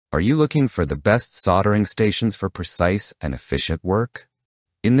Are you looking for the best soldering stations for precise and efficient work?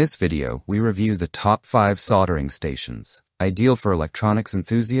 In this video, we review the top 5 soldering stations, ideal for electronics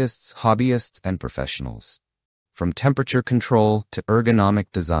enthusiasts, hobbyists, and professionals. From temperature control to ergonomic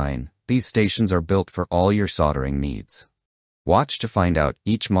design, these stations are built for all your soldering needs. Watch to find out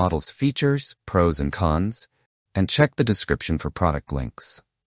each model's features, pros and cons, and check the description for product links.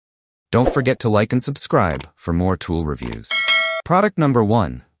 Don't forget to like and subscribe for more tool reviews. Product number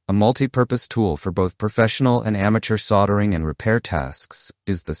 1. A multi-purpose tool for both professional and amateur soldering and repair tasks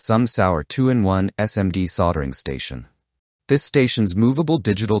is the SumSour 2-in-1 SMD soldering station. This station's movable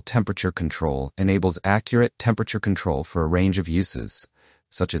digital temperature control enables accurate temperature control for a range of uses,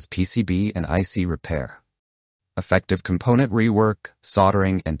 such as PCB and IC repair. Effective component rework,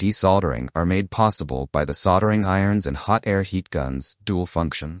 soldering, and desoldering are made possible by the soldering irons and hot air heat guns' dual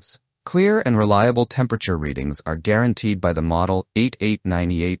functions. Clear and reliable temperature readings are guaranteed by the Model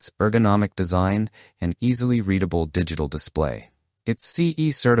 8898's ergonomic design and easily readable digital display. Its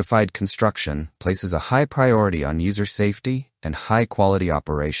CE-certified construction places a high priority on user safety and high-quality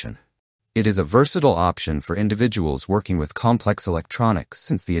operation. It is a versatile option for individuals working with complex electronics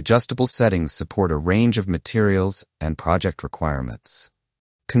since the adjustable settings support a range of materials and project requirements.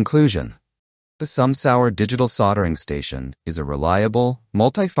 Conclusion: the SumSour digital soldering station is a reliable,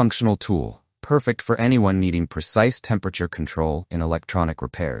 multifunctional tool, perfect for anyone needing precise temperature control in electronic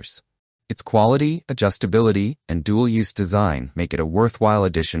repairs. Its quality, adjustability, and dual-use design make it a worthwhile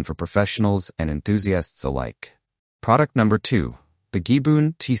addition for professionals and enthusiasts alike. Product number 2. The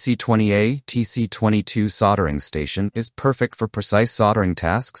GIBON TC20A TC22 soldering station is perfect for precise soldering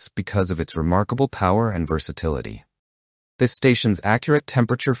tasks because of its remarkable power and versatility. This station's accurate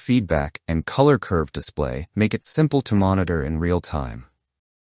temperature feedback and color curve display make it simple to monitor in real time.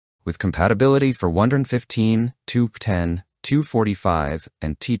 With compatibility for 115, 210, 245,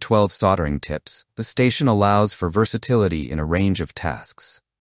 and T12 soldering tips, the station allows for versatility in a range of tasks.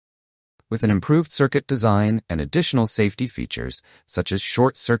 With an improved circuit design and additional safety features, such as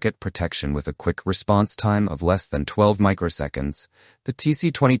short-circuit protection with a quick response time of less than 12 microseconds, the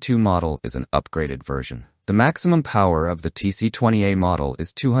TC22 model is an upgraded version. The maximum power of the TC20A model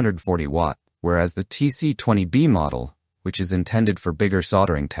is 240 watt, whereas the TC20B model, which is intended for bigger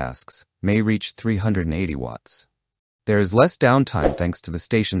soldering tasks, may reach 380 watts. There is less downtime thanks to the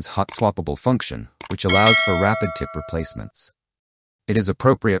station's hot-swappable function, which allows for rapid tip replacements. It is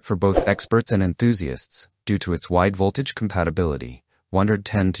appropriate for both experts and enthusiasts due to its wide voltage compatibility,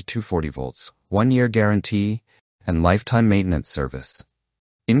 110 to 240 volts, 1-year guarantee, and lifetime maintenance service.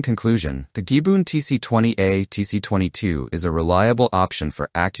 In conclusion, the GIBON TC20A TC22 is a reliable option for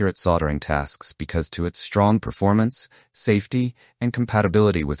accurate soldering tasks because to its strong performance, safety, and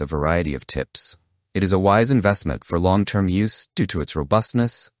compatibility with a variety of tips. It is a wise investment for long-term use due to its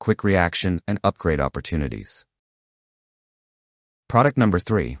robustness, quick reaction, and upgrade opportunities. Product number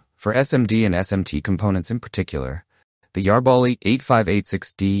 3. For SMD and SMT components in particular, the YALI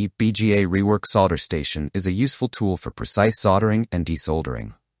 8586D DBGA rework solder station is a useful tool for precise soldering and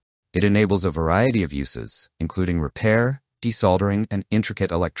desoldering. It enables a variety of uses, including repair, desoldering, and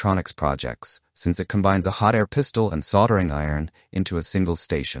intricate electronics projects, since it combines a hot air pistol and soldering iron into a single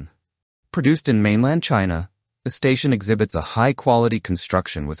station. Produced in mainland China, the station exhibits a high-quality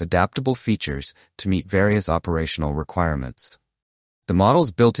construction with adaptable features to meet various operational requirements. The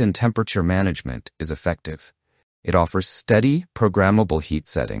model's built-in temperature management is effective. It offers steady, programmable heat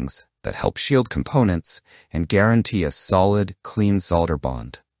settings that help shield components and guarantee a solid, clean solder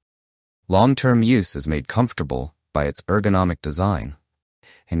bond. Long-term use is made comfortable by its ergonomic design,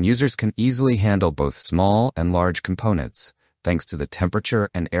 and users can easily handle both small and large components thanks to the temperature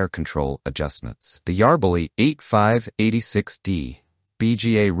and air control adjustments. The YALI 8586D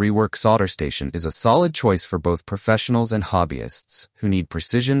DBGA rework solder station is a solid choice for both professionals and hobbyists who need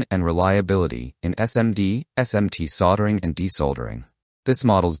precision and reliability in SMD, SMT soldering and desoldering. This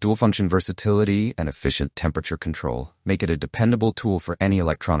model's dual-function versatility and efficient temperature control make it a dependable tool for any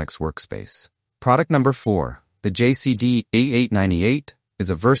electronics workspace. Product number 4. The JCD 8898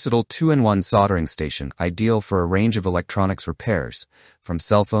 is a versatile 2-in-1 soldering station ideal for a range of electronics repairs, from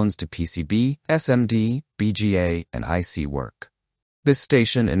cell phones to PCB, SMD, BGA, and IC work. This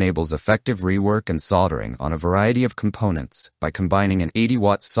station enables effective rework and soldering on a variety of components by combining an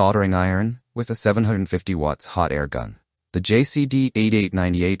 80-watt soldering iron with a 750 watts hot air gun. The JCD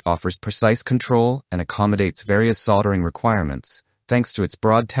 8898 offers precise control and accommodates various soldering requirements thanks to its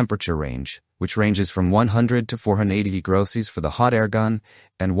broad temperature range, which ranges from 100 to 480 degrees Celsius for the hot air gun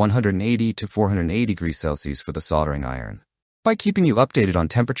and 180 to 480 degrees Celsius for the soldering iron. By keeping you updated on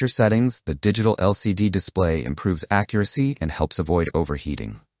temperature settings, the digital LCD display improves accuracy and helps avoid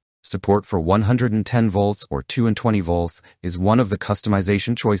overheating. Support for 110 volts or 220 volts is one of the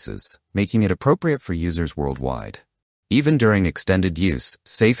customization choices, making it appropriate for users worldwide. Even during extended use,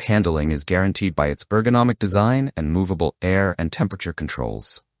 safe handling is guaranteed by its ergonomic design and movable air and temperature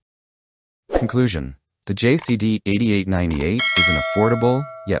controls. Conclusion: the JCD8898 is an affordable,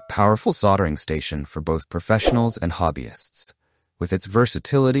 yet powerful soldering station for both professionals and hobbyists. With its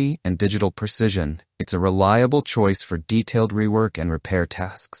versatility and digital precision, it's a reliable choice for detailed rework and repair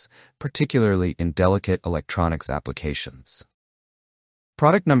tasks, particularly in delicate electronics applications.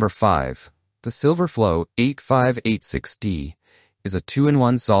 Product number 5, the Silverflow 8586D, is a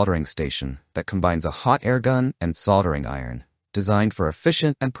 2-in-1 soldering station that combines a hot air gun and soldering iron, designed for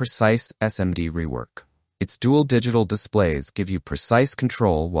efficient and precise SMD rework. Its dual digital displays give you precise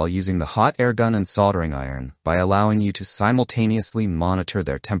control while using the hot air gun and soldering iron by allowing you to simultaneously monitor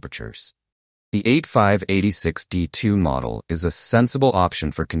their temperatures. The 8586D2 model is a sensible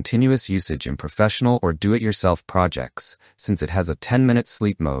option for continuous usage in professional or do-it-yourself projects, since it has a 10-minute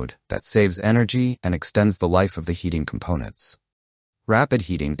sleep mode that saves energy and extends the life of the heating components. Rapid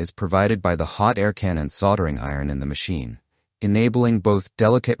heating is provided by the hot air can and soldering iron in the machine, enabling both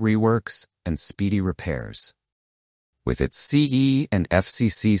delicate reworks and speedy repairs. With its CE and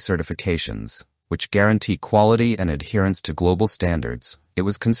FCC certifications, which guarantee quality and adherence to global standards, it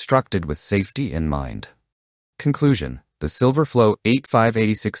was constructed with safety in mind. Conclusion: the Silverflow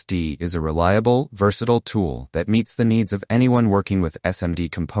 8586D is a reliable, versatile tool that meets the needs of anyone working with SMD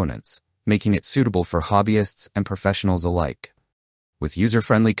components, making it suitable for hobbyists and professionals alike. With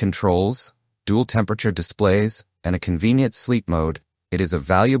user-friendly controls, dual temperature displays, and a convenient sleep mode, it is a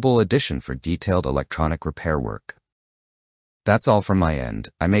valuable addition for detailed electronic repair work. That's all from my end.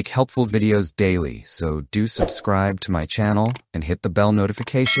 I make helpful videos daily, so do subscribe to my channel and hit the bell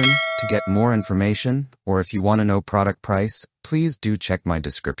notification to get more information, or if you want to know product price, please do check my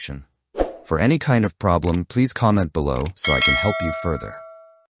description. For any kind of problem, please comment below so I can help you further.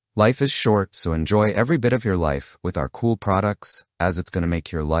 Life is short, so enjoy every bit of your life with our cool products, as it's going to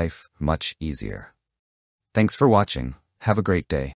make your life much easier. Thanks for watching. Have a great day.